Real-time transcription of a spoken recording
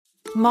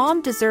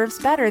Mom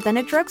deserves better than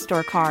a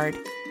drugstore card.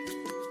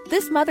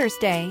 This Mother's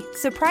Day,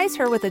 surprise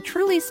her with a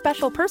truly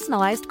special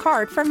personalized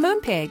card from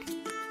Moonpig.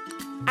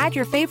 Add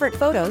your favorite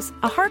photos,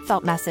 a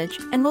heartfelt message,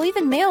 and we'll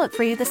even mail it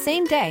for you the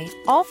same day,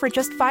 all for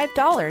just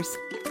 $5.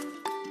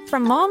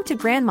 From mom to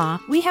grandma,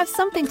 we have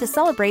something to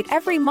celebrate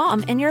every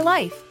mom in your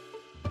life.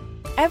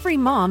 Every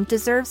mom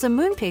deserves a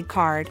Moonpig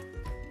card.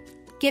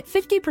 Get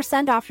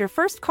 50% off your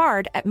first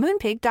card at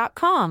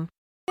moonpig.com.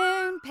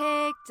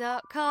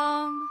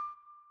 Moonpig.com.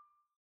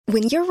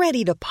 When you're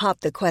ready to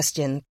pop the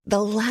question,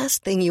 the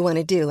last thing you want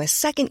to do is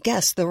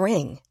second-guess the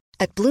ring.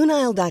 At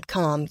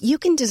BlueNile.com, you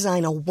can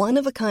design a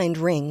one-of-a-kind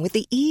ring with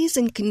the ease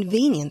and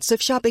convenience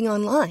of shopping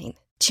online.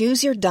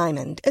 Choose your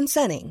diamond and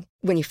setting.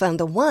 When you find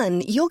the one,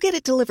 you'll get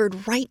it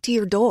delivered right to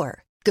your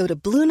door. Go to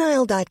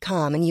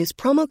BlueNile.com and use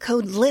promo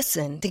code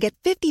LISTEN to get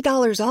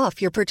 $50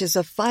 off your purchase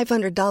of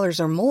 $500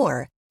 or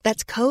more.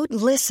 That's code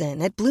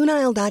LISTEN at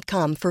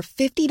BlueNile.com for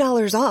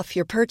 $50 off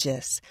your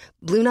purchase.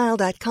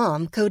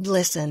 BlueNile.com, code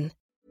LISTEN.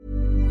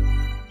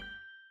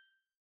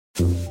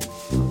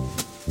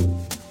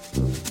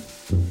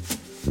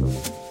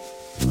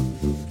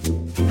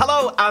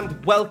 Hello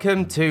and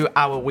welcome to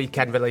our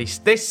weekend release.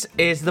 This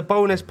is the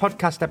bonus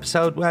podcast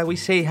episode where we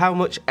see how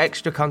much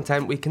extra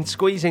content we can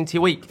squeeze into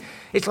your week.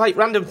 It's like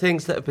random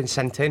things that have been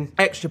sent in,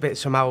 extra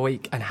bits from our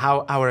week, and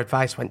how our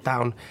advice went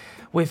down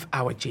with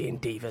our G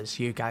and Divas.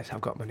 You guys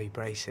have got my new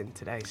brace in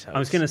today, so I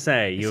was going to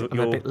say you're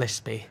a bit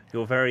lispy.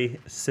 You're very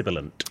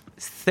sibilant.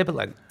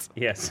 Sibilant.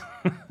 Yes,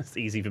 it's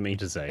easy for me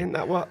to say. Isn't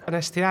that what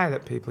an STI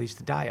that people used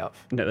to die of?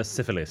 No, that's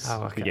syphilis.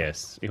 Oh, okay.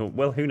 Yes.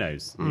 Well, who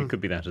knows? You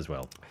could be that as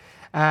well.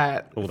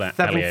 All that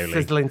seven alioli.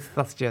 sizzling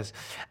sausages.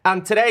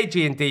 And today,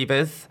 G and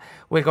Divas,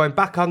 we're going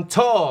back on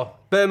tour.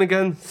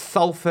 Birmingham,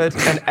 Salford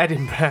and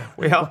Edinburgh.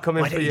 We are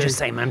coming Why for don't you. you just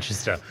say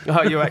Manchester?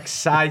 Oh, you're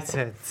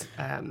excited.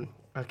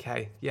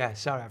 Okay, yeah,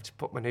 sorry, I have to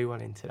put my new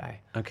one in today.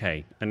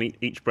 Okay, and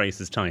each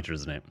brace is tighter,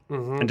 isn't it?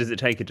 Mm-hmm. And does it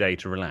take a day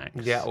to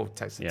relax? Yeah, it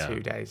takes 2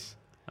 days.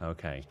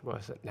 Okay.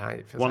 Worse at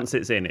night. Once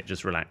it's in, it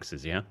just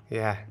relaxes, yeah?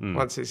 Yeah,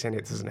 once it's in,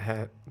 it doesn't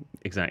hurt.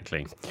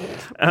 Exactly.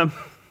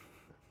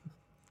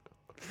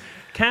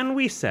 Can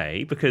we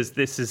say, because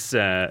this is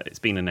it's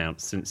been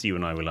announced since you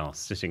and I were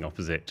last sitting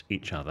opposite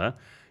each other,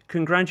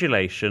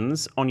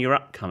 congratulations on your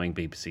upcoming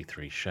BBC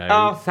Three show.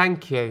 Oh,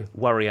 thank you.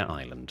 Warrior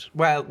Island.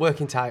 Well,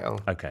 working title.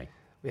 Okay.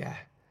 Yeah.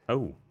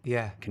 Oh.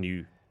 Yeah.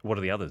 What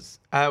are the others?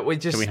 Can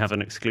we have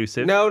an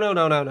exclusive? No.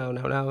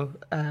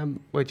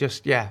 We're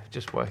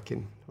just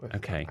working.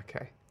 Okay.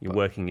 Okay. You're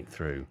working it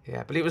through.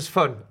 Yeah, but it was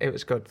fun. It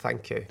was good.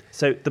 Thank you.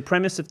 So the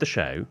premise of the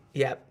show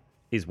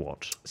is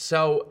what?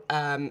 So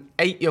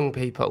 8 young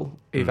people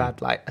who've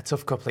had like a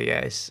tough couple of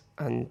years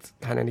and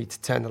kind of need to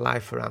turn their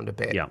life around a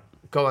bit. Yeah.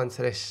 Go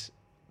onto this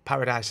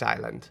paradise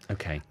island.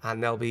 Okay.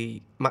 And they'll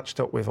be matched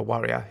up with a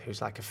warrior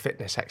who's like a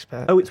fitness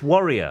expert. Oh, it's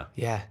Warrior.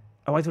 Yeah.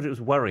 Oh, I thought it was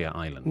Warrior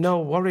Island. No,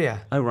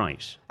 warrior. Oh,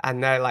 right.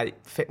 And they're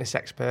like fitness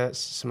experts.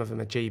 Some of them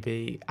are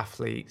GB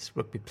athletes,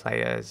 rugby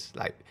players,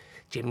 like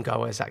gym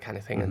goers, that kind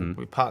of thing. And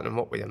we partner them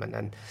up with them. And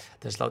then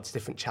there's loads of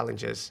different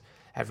challenges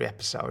every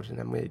episode. And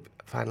then we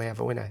finally have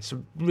a winner.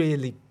 So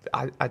really,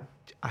 I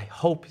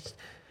hope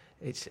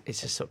it's a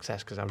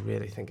success because I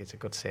really think it's a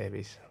good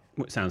series.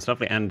 Well, it sounds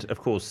lovely. And, of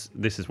course,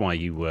 this is why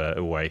you were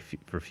away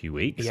for a few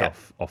weeks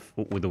off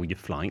with all your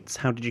flights.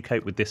 How did you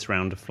cope with this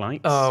round of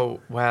flights? Oh,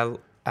 well,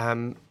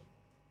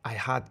 I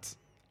had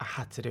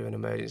to do an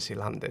emergency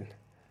landing.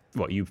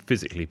 What, you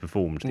physically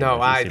performed?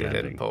 No, I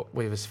didn't, but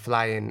we was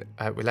flying,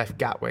 we left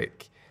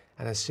Gatwick,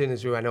 and as soon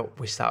as we went up,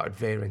 we started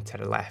veering to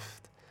the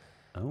left.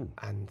 Oh.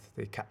 And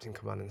the captain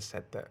came on and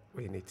said that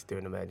we need to do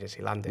an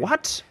emergency landing.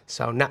 What?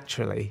 So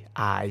naturally,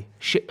 I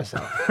shit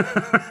myself.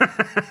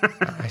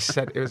 I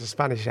said, it was a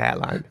Spanish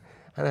airline,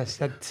 and I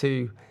said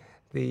to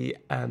the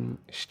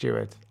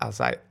steward, I was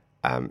like,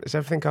 is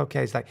everything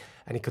okay? He's like,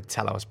 and he could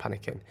tell I was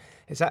panicking.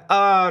 He's like,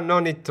 oh, no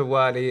need to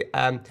worry.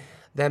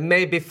 There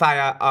may be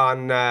fire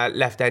on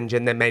left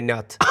engine, there may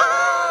not.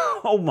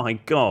 Oh, my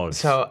God.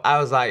 So I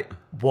was like,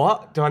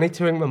 what? Do I need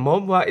to ring my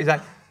mum? What? He's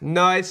like,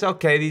 no, it's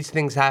okay. These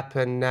things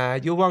happen.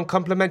 You want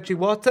complimentary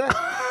water?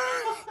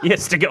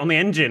 Yes, to get on the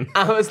engine.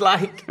 I was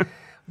like,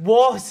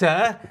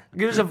 water?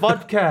 Give us a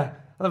vodka.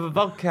 I'll have a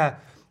vodka.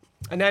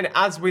 And then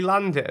as we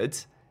landed,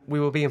 we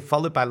were being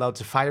followed by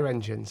loads of fire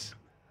engines,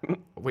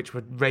 which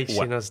were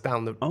racing us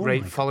down the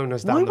following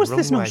us down the runway. Why was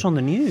this not on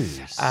the news?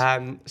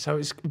 So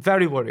it's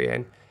very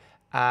worrying.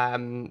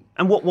 And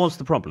what was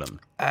the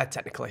problem? A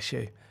technical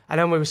issue. And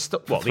then we were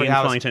stuck for What, 3 the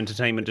hours. in-flight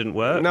entertainment didn't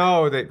work?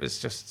 No, it was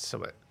just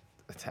a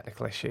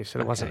technical issue, so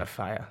there wasn't a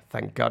fire,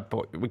 thank God.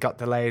 But we got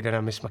delayed and I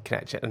missed my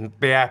connection. And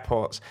the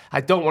airports, I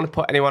don't want to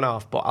put anyone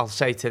off, but I'll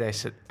say to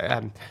this,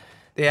 the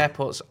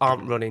airports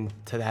aren't running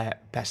to their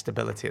best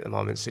ability at the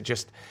moment, so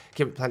just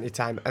give it plenty of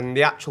time. And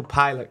the actual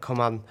pilot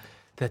come on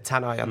the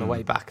Tannoy on the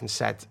way back and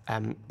said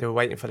they were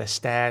waiting for the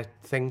stair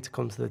thing to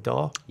come to the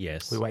door.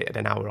 Yes. We waited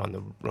an hour on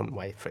the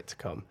runway for it to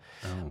come.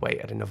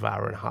 Waited another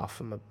hour and a half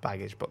for my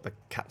baggage, but the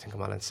captain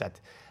come on and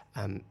said,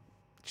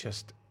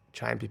 just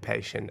try and be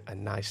patient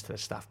and nice to the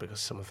staff because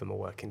some of them are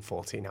working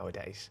 14-hour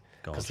days.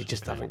 because they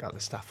just haven't got the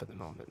staff at the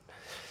moment.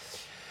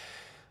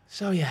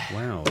 So, yeah.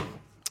 Wow.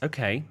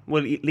 Okay.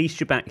 Well, at least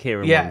you're back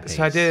here in one piece.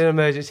 So I did an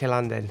emergency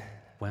landing.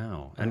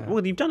 Wow. And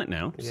well, you've done it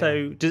now. Yeah.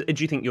 So do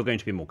you think you're going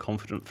to be a more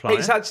confident flyer?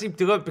 It's actually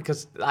good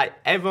because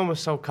everyone was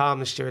so calm,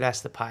 the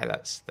stewardess, the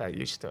pilots, they're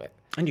used to it.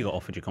 And you got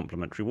offered your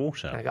complimentary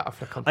water. I got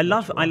offered a complimentary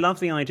water. I love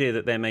the idea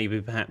that there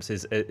maybe perhaps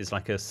is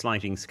like a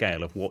sliding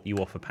scale of what you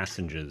offer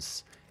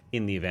passengers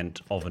in the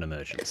event of an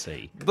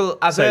emergency. Well,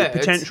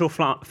 potential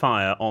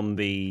fire on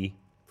the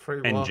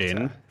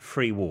engine,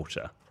 free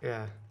water.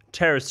 Yeah.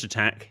 Terrorist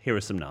attack, here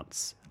are some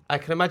nuts. I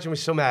can imagine with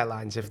some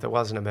airlines, if there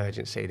was an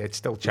emergency, they'd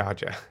still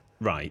charge you.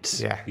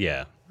 Right.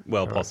 Yeah.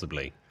 Well,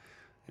 possibly.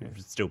 It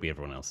would still be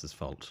everyone else's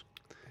fault.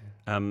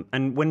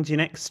 And when's your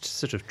next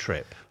sort of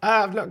trip?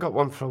 I've not got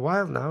one for a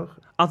while now.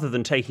 Other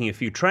than taking a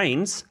few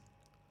trains.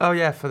 Oh,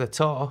 yeah, for the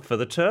tour.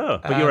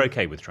 But you're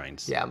okay with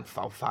trains? Yeah, I'm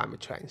fine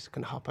with trains.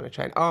 Can hop on a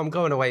train. Oh, I'm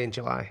going away in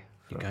July.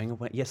 You're going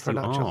away? Yes, for an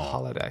actual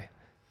holiday.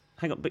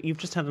 Hang on, but you've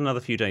just had another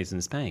few days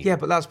in Spain. Yeah,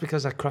 but that's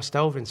because I crossed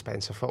over in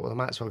Spain, so I thought, well, I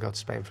might as well go to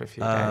Spain for a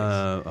few days.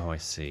 Oh, I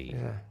see.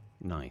 Yeah.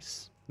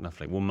 Nice.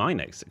 Lovely. Well, my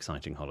next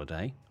exciting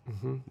holiday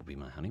will be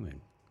my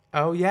honeymoon.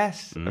 Oh,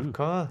 yes, of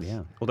course.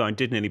 Yeah. Although I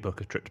did nearly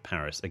book a trip to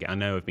Paris. Again, I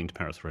know I've been to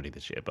Paris already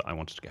this year, but I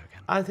wanted to go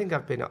again. I think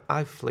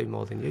I flew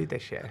more than you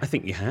this year. I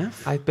think you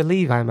have. I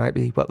believe I might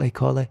be what they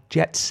call a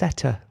jet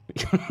setter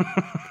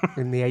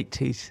in the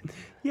 80s.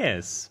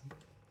 Yes.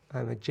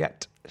 I'm a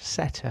jet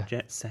setter.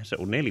 Jet setter,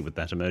 or nearly with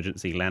that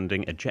emergency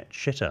landing, a jet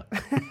shitter.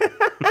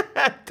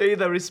 Do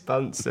the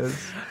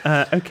responses.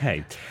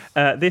 Okay.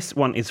 This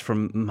one is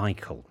from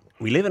Michael.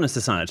 We live in a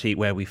society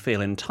where we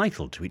feel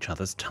entitled to each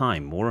other's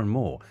time more and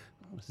more.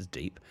 Oh, this is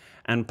deep.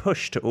 And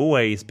pushed to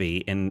always be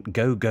in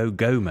go, go,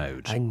 go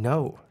mode. I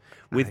know.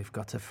 I've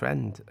got a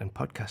friend and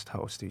podcast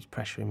host who's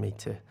pressuring me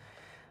to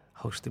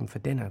host him for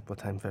dinner,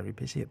 but I'm very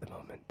busy at the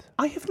moment.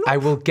 I have not. I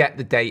will get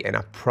the date in,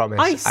 I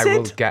promise. I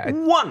will get it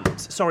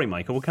once. Sorry,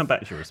 Michael, we'll come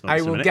back to your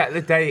response. I will get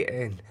the date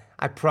in.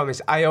 I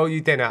promise. I owe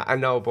you dinner, I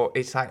know, but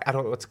it's like, I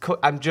don't know what to cook.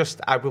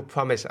 I will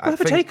promise. We'll have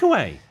a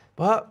takeaway.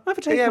 What? Have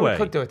a takeaway. Yeah, we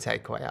could do a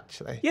takeaway,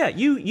 actually. Yeah,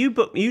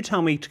 you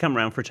tell me to come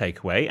round for a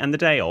takeaway, and the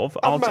day of,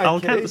 I'll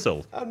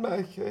cancel. I'd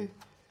make it.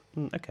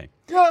 Okay.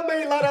 Yeah,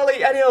 mate, lad, I'll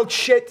eat any old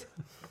shit.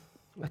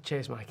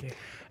 Cheers, Mikey.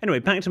 Anyway,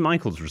 back to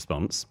Michael's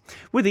response.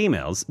 With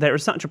emails, there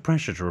is such a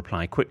pressure to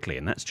reply quickly,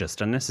 and that's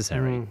just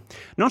unnecessary.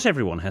 Not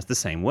everyone has the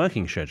same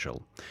working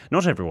schedule.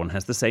 Not everyone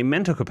has the same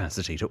mental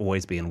capacity to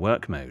always be in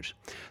work mode.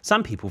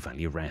 Some people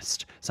value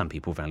rest. Some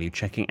people value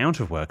checking out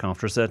of work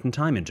after a certain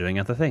time and doing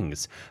other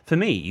things. For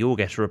me, you'll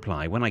get a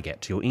reply when I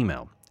get to your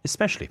email,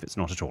 especially if it's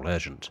not at all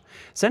urgent.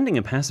 Sending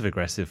a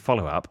passive-aggressive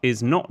follow-up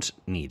is not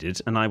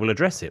needed, and I will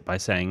address it by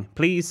saying,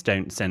 please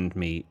don't send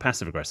me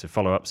passive-aggressive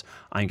follow-ups.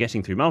 I'm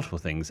getting through multiple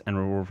things and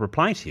will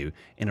reply to you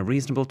in a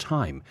reasonable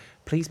time.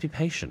 Please be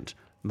patient.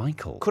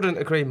 Michael. Couldn't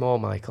agree more,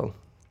 Michael.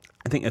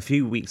 I think a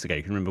few weeks ago,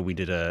 you can remember we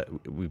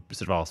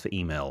sort of asked for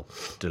email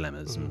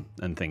dilemmas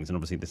and things, and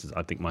obviously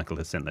I think Michael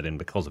has sent that in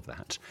because of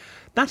that.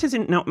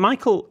 Now,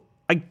 Michael,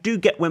 I do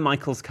get where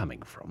Michael's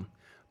coming from.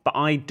 But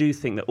I do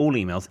think that all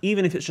emails,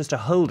 even if it's just a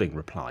holding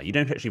reply, you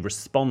don't actually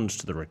respond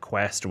to the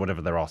request or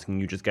whatever they're asking.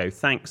 You just go,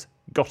 thanks,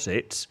 got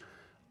it.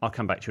 I'll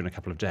come back to you in a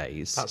couple of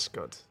days. That's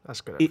good.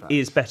 It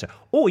is better.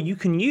 Or you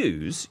can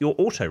use your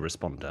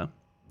autoresponder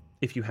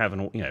if you have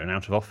an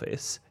out of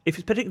office,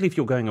 particularly if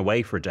you're going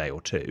away for a day or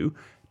two,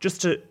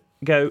 just to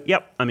go,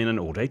 yep, I'm in an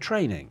all-day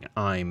training.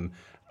 I'm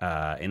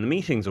in the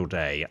meetings all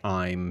day.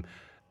 I'm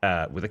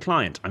with a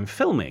client. I'm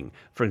filming,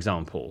 for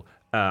example.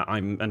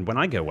 And when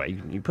I go away,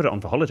 you put it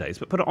on for holidays,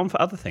 but put it on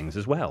for other things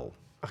as well.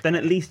 Okay. Then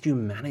at least you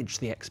manage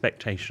the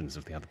expectations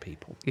of the other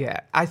people.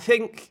 Yeah, I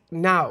think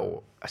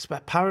now,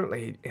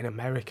 apparently in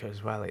America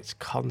as well, it's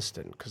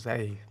constant because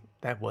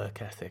their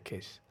work ethic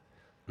is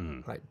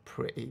like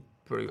pretty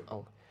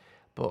brutal.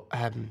 But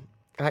I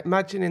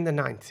imagine in the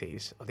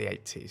 90s or the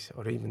 80s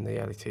or even the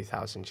early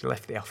 2000s, you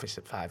left the office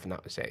at 5 and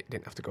that was it. You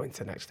didn't have to go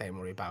into the next day and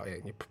worry about it.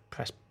 And you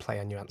press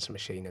play on your answer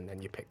machine and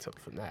then you picked up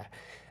from there.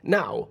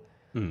 Now,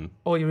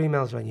 all your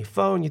emails are on your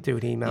phone, you're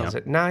doing emails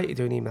at night, you're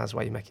doing emails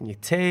while you're making your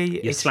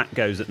tea. Your Slack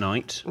goes at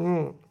night.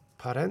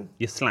 Pardon?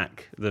 Your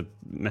Slack, the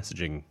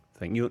messaging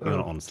thing. You're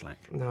not on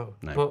Slack. No.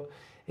 But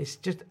it's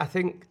just, I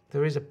think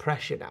there is a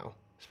pressure now,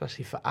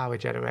 especially for our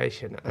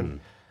generation. And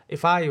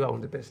if I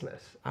owned a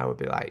business, I would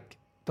be like,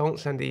 don't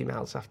send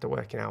emails after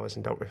working hours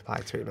and don't reply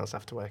to emails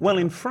after working hours. Well,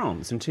 in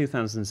France, in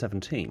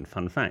 2017,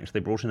 fun fact, they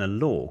brought in a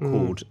law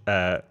called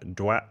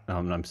droit.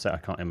 I'm not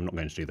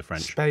going to do the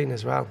French. Spain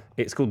as well.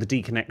 It's called the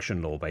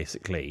deconnection law,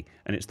 basically,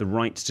 and it's the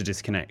right to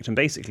disconnect. And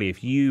basically,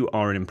 if you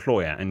are an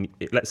employer, and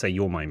let's say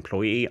you're my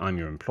employee, I'm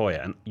your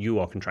employer, and you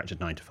are contracted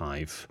 9 to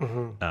 5,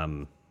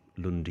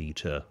 lundi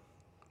to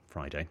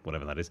Friday,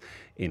 whatever that is,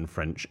 in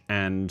French,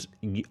 and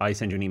I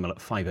send you an email at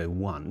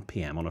 5:01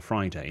 p.m. on a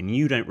Friday, and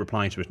you don't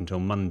reply to it until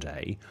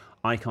Monday,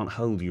 I can't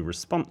hold you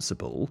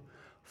responsible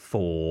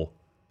for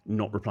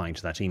not replying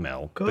to that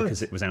email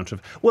because it was out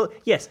of... Well,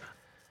 yes,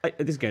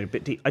 this is going a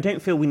bit deep. I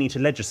don't feel we need to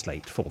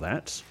legislate for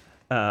that.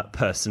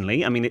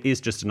 personally. I mean, it is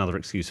just another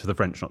excuse for the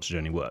French not to do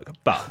any work.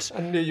 But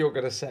I knew you were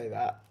going to say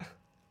that.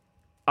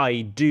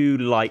 I do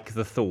like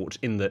the thought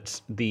in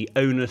that the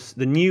onus,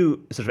 the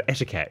new sort of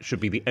etiquette should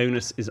be the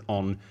onus is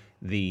on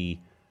the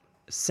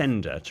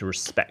sender to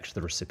respect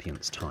the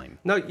recipient's time.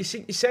 No, you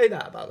say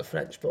that about the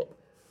French, but...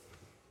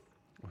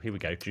 Well, here we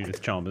go.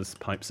 Judith Chalmers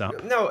pipes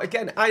up. No,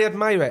 again, I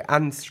admire it,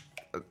 and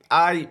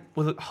I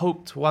will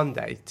hoped one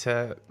day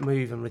to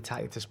move and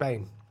retire to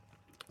Spain.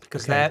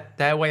 Because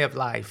their way of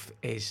life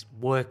is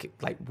work,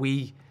 like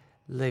we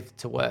live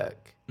to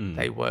work,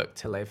 they work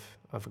to live.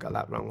 I forgot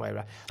that wrong way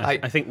around.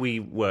 Like, I think we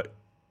work.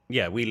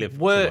 Yeah, we live to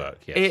work.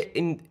 Yes.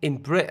 In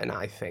Britain,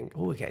 I think.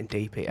 Oh, we're getting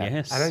deep here.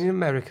 Yes. And in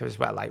America as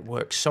well, like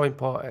work's so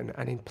important.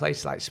 And in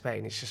places like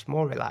Spain, it's just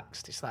more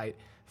relaxed. It's like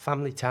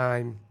family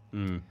time.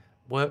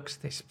 Work's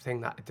this thing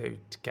that I do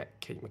to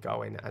keep me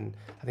going. And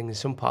I think in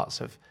some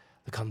parts of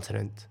the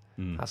continent,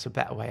 that's a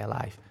better way of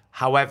life.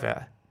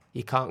 However,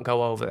 you can't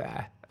go over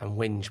there and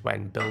whinge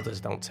when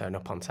builders don't turn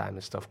up on time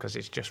and stuff because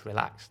it's just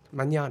relaxed.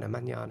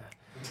 Mañana.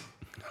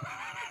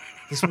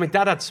 This my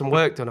dad had some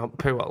work done on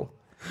pool.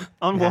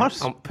 On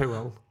what? On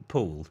pool.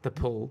 Pool. The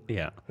pool.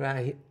 Yeah.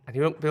 Right. And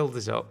he rung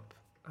builders up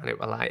and it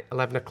was like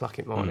 11 o'clock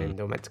in the morning.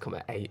 They were meant to come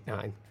at 8,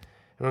 9.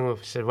 I rung up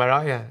and said, "Where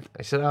are you?"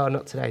 I said, "Oh,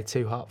 not today,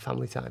 too hot,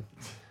 family time."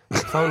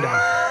 Put phone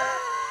down.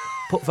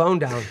 Put phone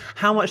down.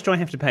 How much do I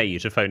have to pay you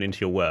to phone into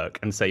your work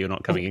and say you're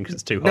not coming in because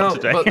it's too hot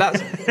today?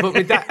 But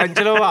my dad, and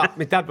do you know what?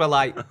 My dad were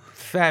like,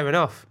 fair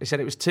enough. He said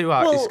it was too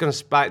hot. Well, it's going to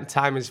spite the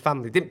time his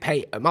family. Didn't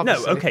pay him,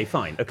 obviously. No, okay,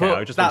 fine. Okay, But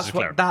I just wanted to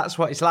clarify. that's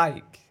what it's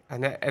like.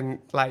 And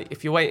like,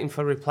 if you're waiting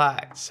for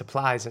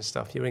supplies and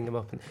stuff, you ring them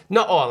up. And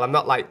not all. I'm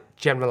not like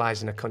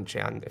generalising a country.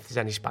 And if there's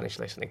any Spanish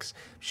listening, 'cause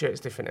I'm sure it's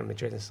different in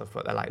Madrid and stuff.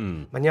 But they're like,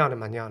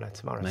 mañana,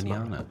 tomorrow.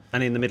 Mañana.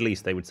 And in the Middle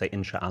East, they would say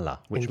inshallah,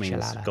 which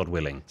means God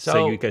willing. So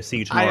So you go see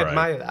you tomorrow. I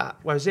admire that.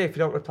 Whereas if you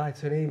don't reply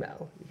to an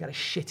email, you get a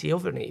shitty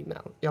other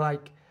email. You're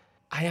like,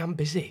 I am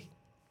busy.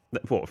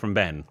 What, from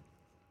Ben?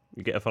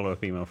 You get a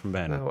follow-up email from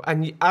Ben? No,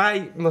 and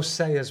I must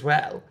say as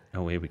well,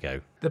 Oh, here we go.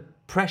 the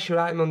pressure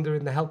I'm under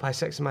in the Help I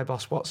Sex and My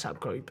Boss WhatsApp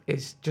group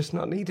is just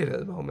not needed at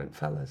the moment,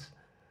 fellas.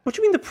 What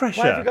do you mean the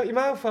pressure? Why have you got your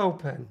mouth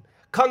open?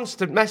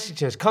 Constant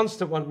messages,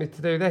 constant want me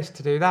to do this,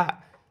 to do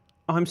that.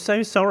 I'm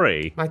so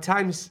sorry. My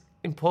time's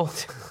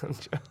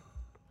important.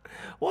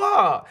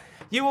 What?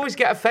 You always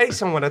get a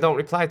face on when I don't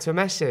reply to a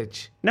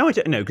message. No, I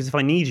don't know, because if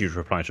I need you to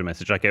reply to a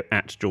message, I go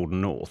at Jordan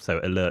North, so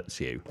it alerts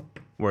you.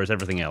 Whereas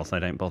everything else, I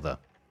don't bother.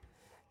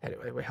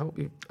 Anyway, we hope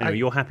you... Anyway,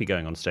 you're happy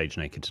going on stage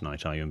naked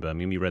tonight, are you, in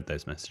Birmingham? You read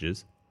those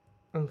messages?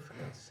 Oh, for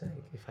God's sake,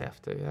 if I have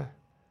to, yeah.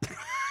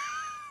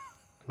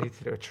 I need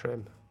to do a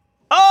trim.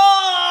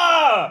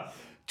 Ah!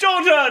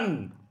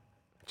 Jordan!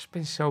 I've just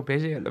been so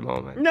busy at the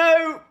moment.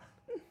 No!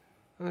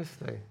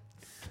 Honestly.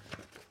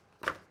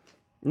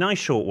 Nice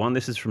short one.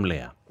 This is from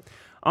Leah.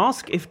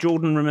 Ask if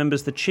Jordan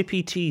remembers the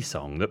Chippy Tea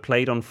song that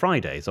played on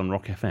Fridays on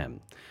Rock FM.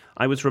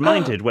 I was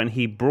reminded when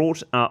he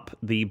brought up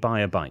the Buy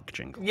a Bike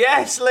jingle.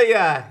 Yes,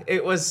 Leah.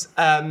 It was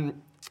Adam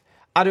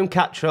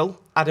Cattrall,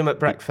 Adam at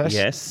Breakfast.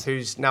 Yes.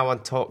 Who's now on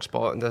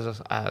TalkSport and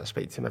does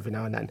speak to him every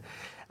now and then.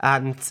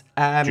 And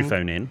Did you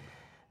phone in?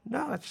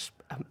 No, I just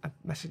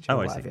message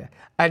Oh, him. I see.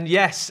 And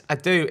yes, I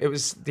do. It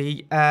was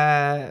the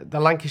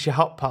Lancashire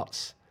Hot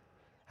Pots,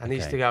 and they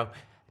used to go,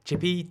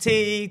 Chippy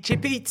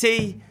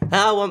tea,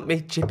 I want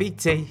me chippy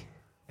tea.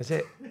 Is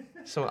it?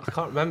 So I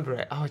can't remember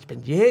it. Oh, it's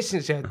been years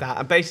since I heard that.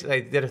 And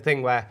basically, they did a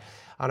thing where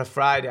on a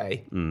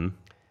Friday,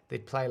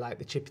 they'd play like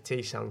the Chippy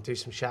Tea song, do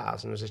some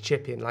shout-outs, and there was a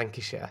chippy in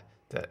Lancashire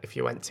that if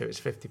you went to, it's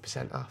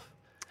 50% off.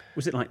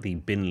 Was it like the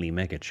Binley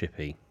Mega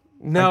Chippy?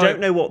 No, I don't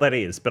know what that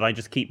is, but I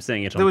just keep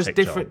seeing it on there was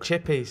TikTok. different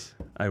chippies.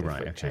 Oh,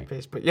 right, okay.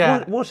 Chippies, but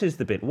yeah. What is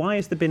the Bin? Why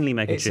is the Binley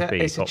Mega Chippy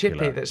It's a popular?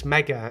 chippy that's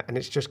mega, and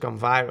it's just gone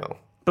viral.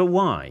 But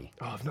why?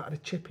 Oh, I've not had a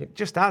chippy. It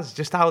just has.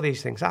 Just how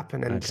these things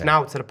happen. And it's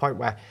now to the point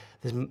where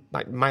there's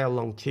like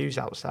mile-long queues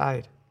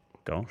outside.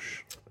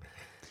 Gosh.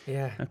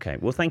 Yeah. Okay.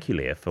 Well, thank you,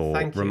 Leah, for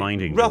Thank you.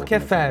 reminding Rock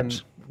Jordan of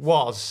FM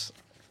that.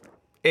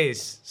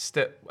 is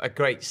still a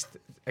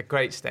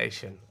great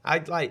station.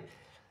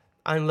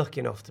 I'm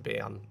lucky enough to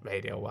be on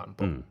Radio 1,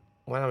 but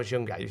when I was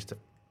younger, I used to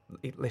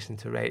listen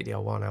to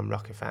Radio 1 and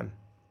Rock FM.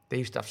 They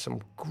used to have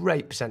some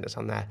great presenters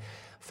on there.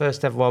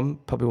 First ever one,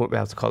 probably won't be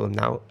able to call him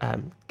now.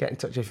 Get in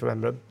touch if you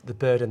remember him. The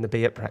Bird and the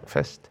Bee at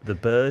Breakfast. The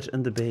Bird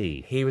and the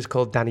Bee. He was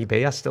called Danny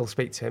B. I still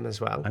speak to him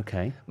as well.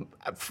 Okay.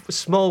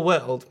 Small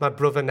world. My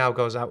brother now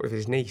goes out with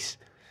his niece.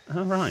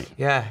 All right.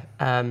 Yeah.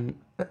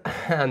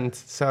 And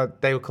so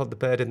they were called The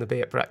Bird and the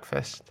Bee at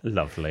Breakfast.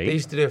 Lovely. They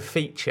used to do a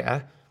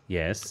feature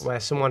Yes. where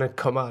someone had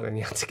come on and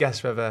you had to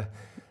guess whether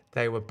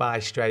they were bi,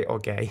 straight or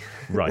gay.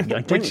 Right.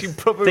 I don't Which you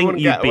probably think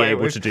wouldn't you'd get be away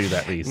able with. to do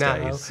that these No.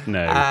 days.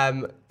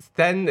 No.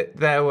 Then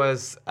there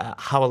was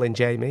Howell and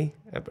Jamie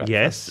at Breakfast.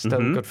 Yes, Still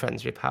good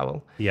friends with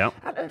Howell. Yeah.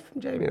 I haven't heard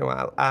from Jamie in a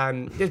while.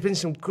 There's been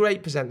some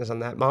great presenters on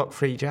there. Mark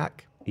Freejack,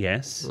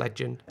 Yes.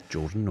 legend.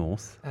 Jordan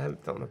North.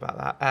 Don't know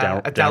about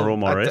that. Daryl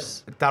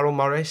Morris. Daryl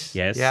Morris.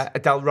 Yes. Yeah.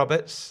 Adele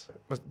Roberts.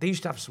 They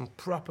used to have some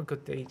proper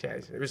good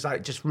DJs. It was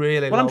like just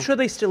really. Well, I'm low. sure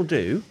they still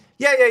do.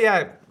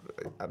 Yeah.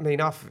 I mean,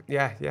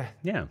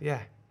 yeah.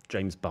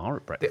 James Barr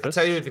at I'll breakfast.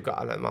 tell you who they've got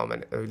on at the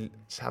moment. Who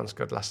sounds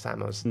good last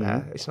time I was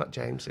there. It's not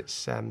James,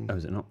 it's Oh,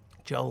 is it not?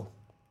 Joel.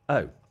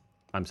 Oh,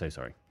 I'm so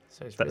sorry.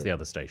 So it's That's really- the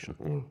other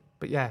station.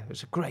 But yeah, it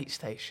was a great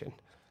station.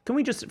 Can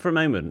we just, for a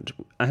moment,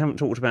 we haven't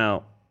talked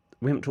about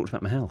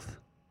my health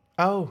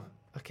Oh,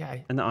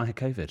 okay. and that I had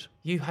COVID.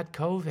 You had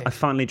COVID. I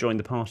finally joined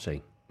the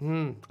party.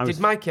 Did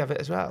Mikey have it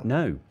as well?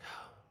 No.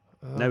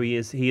 No, he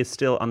is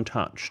still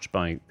untouched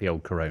by the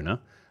old corona,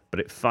 but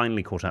it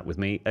finally caught up with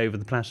me over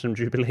the Platinum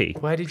Jubilee.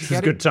 Where did you which get was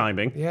it? good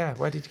timing. Yeah,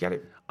 where did you get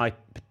it?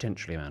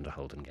 Potentially Amanda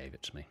Holden gave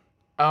it to me.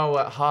 Oh,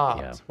 at Heart.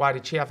 Yeah. Why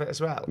did she have it as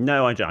well?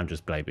 No, I'm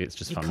just blaming. It's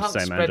just You fun can't to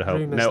say spread Amanda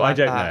Holden. rumours No, I like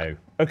don't that. know.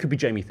 Oh, it could be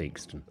Jamie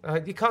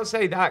Theakston. You can't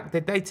say that.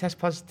 Did they test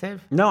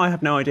positive? No, I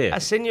have no idea. I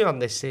seen you on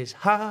This Is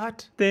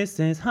Hard. This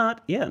is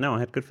hot. Yeah, no, I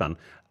had good fun.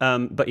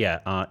 But yeah,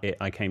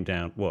 I came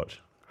down. What?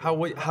 How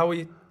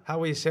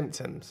were your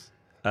symptoms?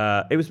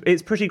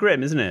 It's pretty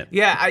grim, isn't it?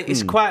 Yeah,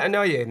 it's quite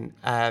annoying.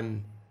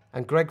 And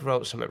Greg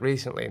wrote something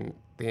recently in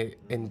The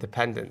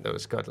Independent that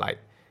was good, like,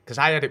 because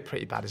I had it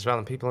pretty bad as well,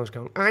 and people always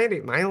going, I had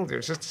it mild, it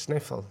was just a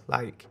sniffle.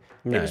 Like,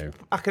 No.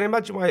 I can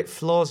imagine why it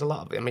floors a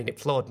lot of, I mean, it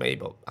floored me,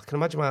 but I can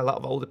imagine why a lot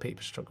of older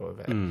people struggle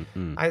with it.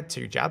 I had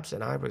 2 jabs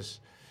and I was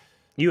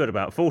You had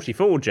about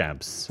 44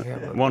 jabs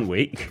one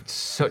week.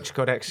 such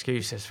good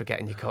excuses for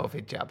getting your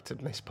COVID jab to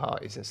miss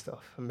parties and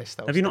stuff. I missed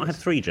those. Have you not days.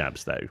 had 3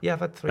 jabs though? Yeah, I've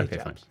had 3 Okay,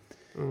 jabs.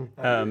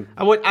 fine.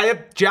 I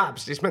had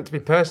jabs. It's meant to be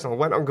personal. I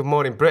went on Good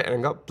Morning Britain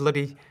and got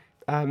bloody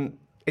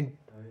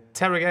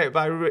interrogated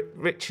by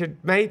Richard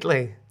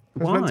Madeley.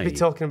 I was meant to be Why?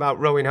 talking about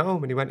rowing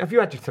home, and he went, "Have you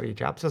had your 3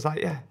 jabs?" I was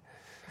like, "Yeah."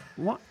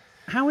 What?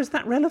 How is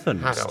that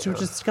relevant I don't to a know.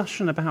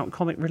 discussion about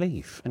comic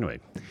relief? Anyway,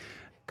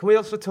 Can we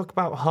also talk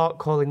about Hart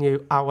calling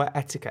you our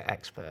etiquette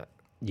expert?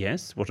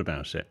 yes. What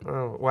about it?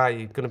 Oh, why are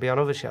you going to be on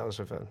other shows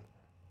with him?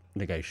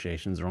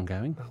 Negotiations are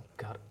ongoing. Oh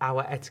God,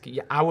 our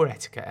etiquette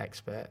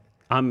expert.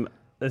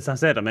 As I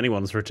said, I'm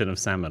anyone's for a tin of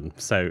salmon,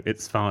 so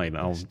it's fine.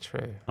 That's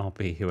true. I'll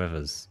be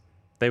whoever's.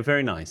 They're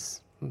very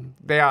nice.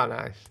 They are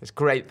nice. It's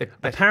great.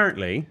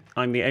 Apparently,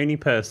 I'm the only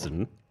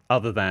person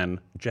other than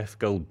Jeff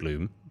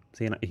Goldblum.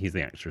 He's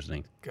the actor, isn't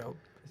he? Go.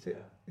 Is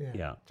it? Yeah.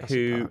 Jurassic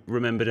Who Park.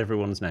 remembered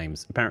everyone's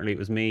names? Apparently, it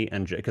was me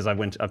and because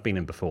I've been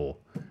in before,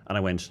 and I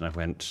went,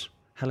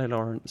 hello,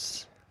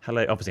 Lawrence.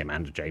 Hello, obviously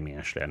Amanda, Jamie,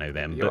 Ashley. I know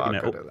them, You but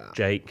are good at that.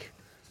 Jake,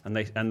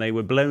 and they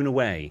were blown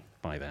away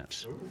by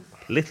that.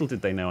 Little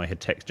did they know I had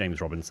texted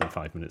James Robinson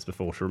 5 minutes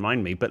before to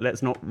remind me. But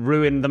let's not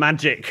ruin the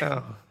magic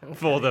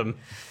for them.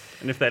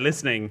 And if they're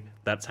listening,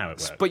 that's how it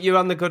works. But you're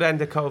on the good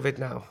end of COVID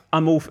now.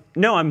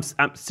 I'm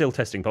still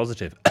testing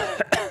positive.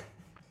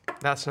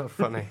 That's not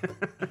funny.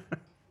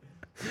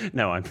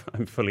 No, I'm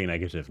fully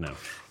negative now.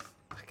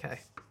 Okay.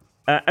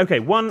 Okay,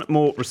 one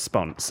more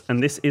response,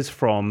 and this is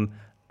from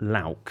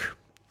Lauk.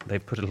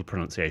 They've put a little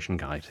pronunciation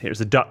guide.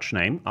 Here's a Dutch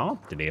name.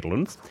 De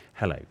Nederlands.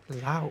 Hello.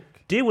 Lauk.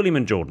 Dear William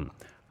and Jordan,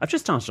 I've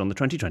just started on the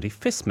 2020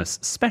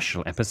 Fistmas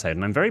special episode,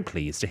 and I'm very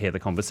pleased to hear the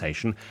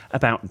conversation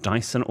about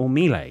Dyson or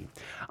Miele.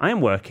 I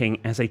am working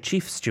as a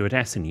chief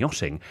stewardess in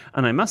yachting,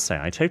 and I must say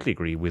I totally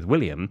agree with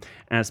William,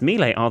 as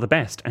Miele are the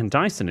best, and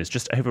Dyson is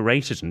just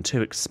overrated and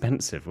too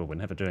expensive. Well, we're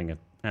never doing an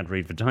ad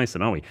read for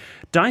Dyson, are we?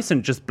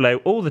 Dyson just blow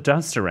all the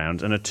dust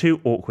around and are too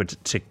awkward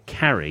to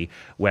carry,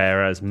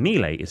 whereas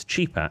Miele is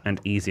cheaper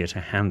and easier to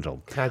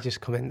handle. Can I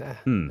just come in there?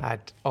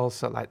 I'd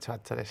also like to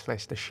add to this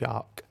list a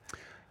Shark.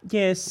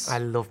 Yes, I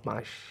love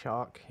my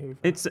Shark Hoover.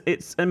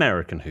 it's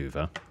American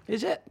Hoover.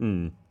 Is it?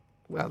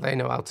 Well, they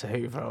know how to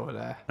Hoover over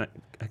there.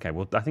 Okay,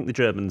 well, I think the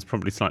German's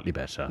probably slightly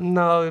better.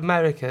 No,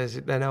 America's,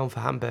 they're known for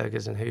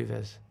hamburgers and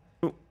Hoovers.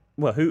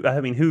 Well,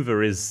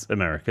 Hoover is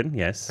American,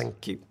 yes.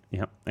 Thank you.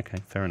 Yeah, okay,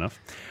 fair enough.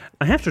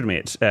 I have to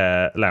admit,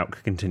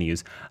 Lauk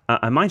continues,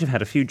 I might have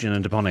had a few gin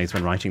and debonnaires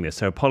when writing this,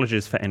 so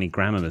apologies for any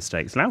grammar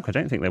mistakes. Lauk, I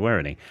don't think there were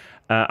any.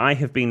 I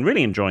have been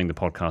really enjoying the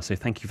podcast, so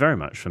thank you very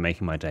much for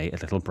making my day a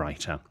little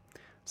brighter.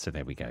 So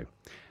there we go.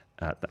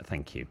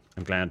 Thank you.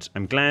 I'm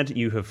glad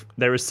you have.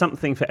 There is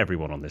something for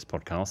everyone on this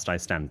podcast. I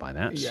stand by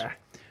that. Yeah.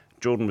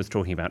 Jordan was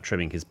talking about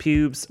trimming his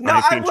pubes. No,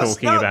 I've been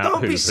talking about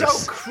don't be hoovers. so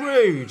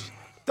crude.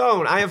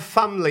 Don't. I have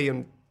family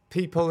and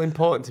people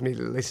important to me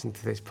that listen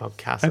to this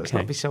podcast. Let's Okay.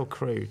 not be so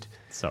crude.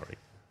 Sorry.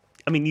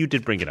 I mean, you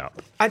did bring it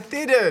up. I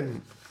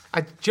didn't.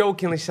 I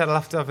jokingly said I'll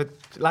have to have a...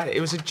 Like,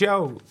 it was a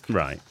joke.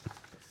 Right.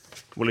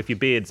 Well, if your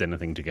beard's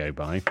anything to go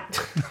by.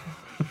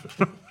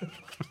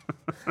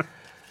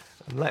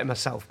 I'm letting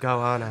myself go,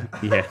 aren't I?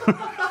 Yeah.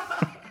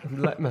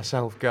 I'm letting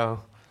myself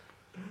go.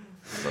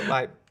 Look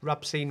like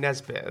Rapsy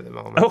Nesbitt at the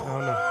moment.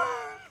 Oh,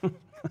 no.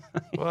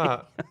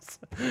 What?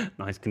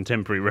 Nice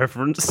contemporary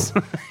reference.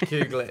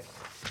 Google it.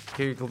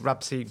 Google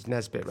Rapsy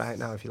Nesbitt right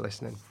now if you're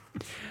listening.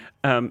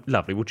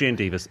 Lovely. Well, G and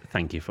Divas,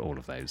 thank you for all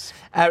of those.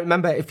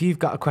 Remember, if you've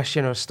got a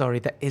question or a story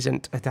that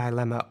isn't a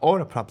dilemma or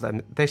a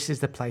problem, this is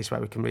the place where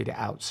we can read it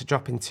out. So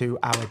drop into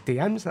our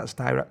DMs, that's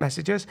direct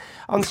messages,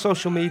 on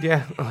social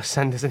media, or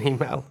send us an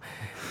email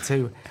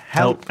to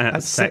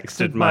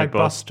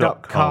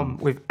help@sextedmyboss.com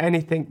with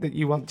anything that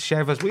you want to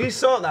share with us. Will you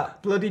sort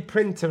that bloody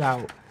printer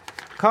out?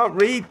 Can't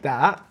read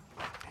that.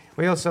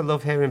 We also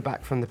love hearing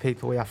back from the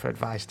people we offer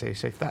advice to.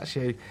 So if that's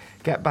you,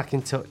 get back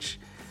in touch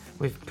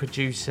with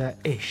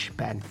producer-ish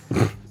Ben.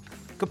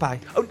 Goodbye.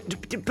 Oh,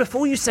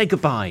 before you say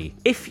goodbye,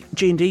 if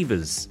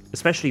G&Divas,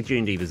 especially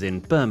G&Divas in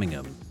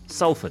Birmingham,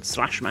 Salford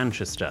 /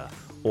 Manchester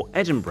or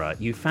Edinburgh,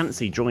 you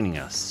fancy joining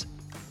us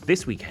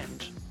this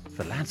weekend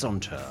for Lads on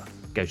Tour,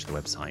 go to the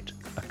website.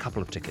 A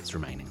couple of tickets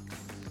remaining.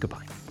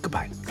 Goodbye.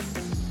 Goodbye.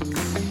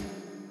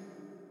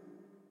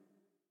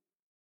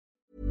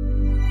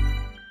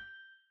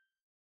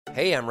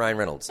 Hey, I'm Ryan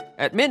Reynolds.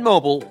 At Mint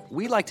Mobile,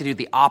 we like to do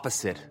the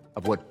opposite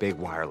of what Big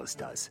Wireless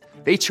does.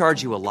 They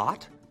charge you a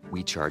lot,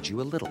 we charge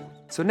you a little.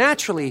 So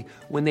naturally,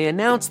 when they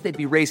announced they'd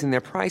be raising their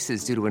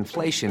prices due to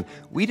inflation,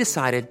 we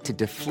decided to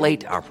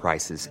deflate our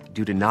prices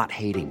due to not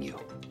hating you.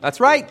 That's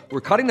right. We're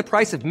cutting the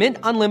price of Mint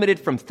Unlimited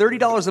from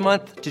 $30 a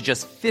month to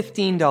just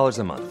 $15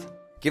 a month.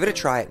 Give it a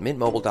try at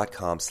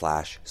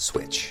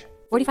mintmobile.com/switch.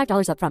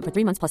 $45 up front for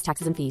 3 months plus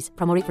taxes and fees.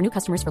 Promo rate for new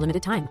customers for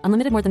limited time.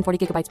 Unlimited more than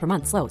 40 gigabytes per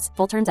month. Slows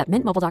full terms at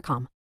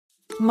mintmobile.com.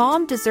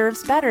 Mom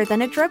deserves better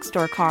than a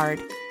drugstore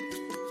card.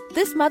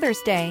 This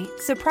Mother's Day,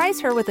 surprise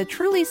her with a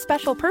truly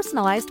special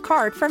personalized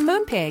card from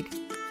Moonpig.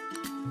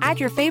 Add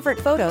your favorite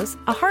photos,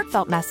 a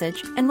heartfelt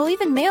message, and we'll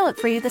even mail it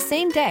for you the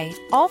same day,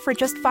 all for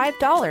just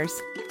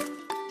 $5.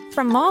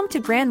 From mom to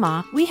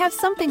grandma, we have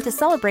something to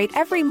celebrate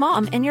every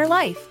mom in your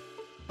life.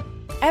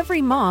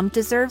 Every mom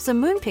deserves a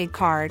Moonpig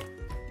card.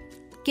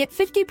 Get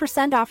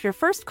 50% off your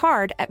first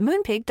card at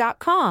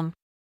Moonpig.com.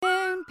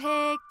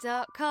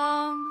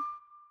 Moonpig.com.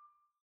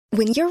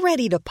 When you're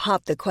ready to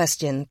pop the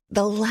question,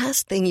 the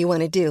last thing you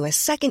want to do is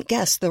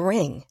second-guess the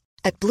ring.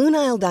 At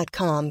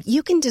BlueNile.com,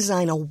 you can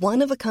design a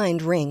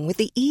one-of-a-kind ring with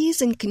the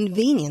ease and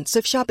convenience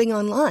of shopping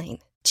online.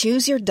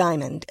 Choose your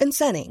diamond and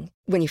setting.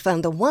 When you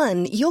find the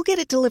one, you'll get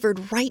it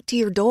delivered right to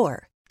your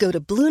door. Go to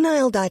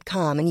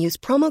BlueNile.com and use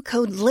promo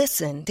code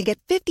LISTEN to get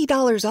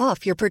 $50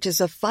 off your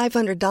purchase of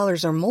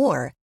 $500 or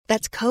more.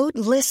 That's code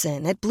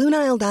LISTEN at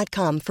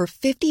BlueNile.com for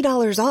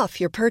 $50 off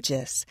your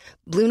purchase.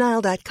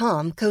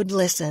 BlueNile.com, code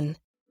LISTEN.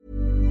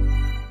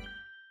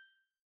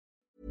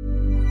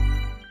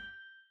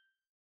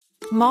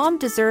 Mom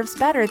deserves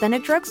better than a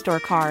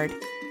drugstore card.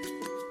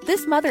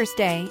 This Mother's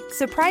Day,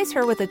 surprise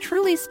her with a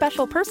truly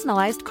special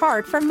personalized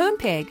card from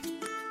Moonpig.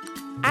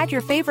 Add your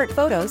favorite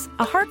photos,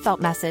 a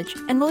heartfelt message,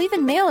 and we'll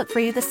even mail it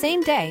for you the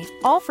same day,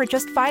 all for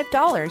just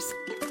 $5.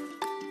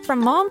 From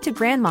mom to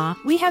grandma,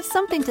 we have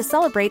something to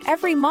celebrate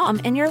every mom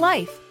in your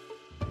life.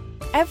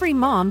 Every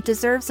mom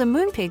deserves a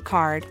Moonpig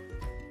card.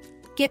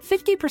 Get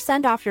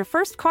 50% off your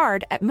first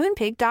card at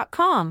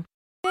Moonpig.com.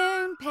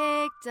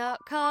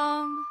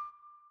 Moonpig.com.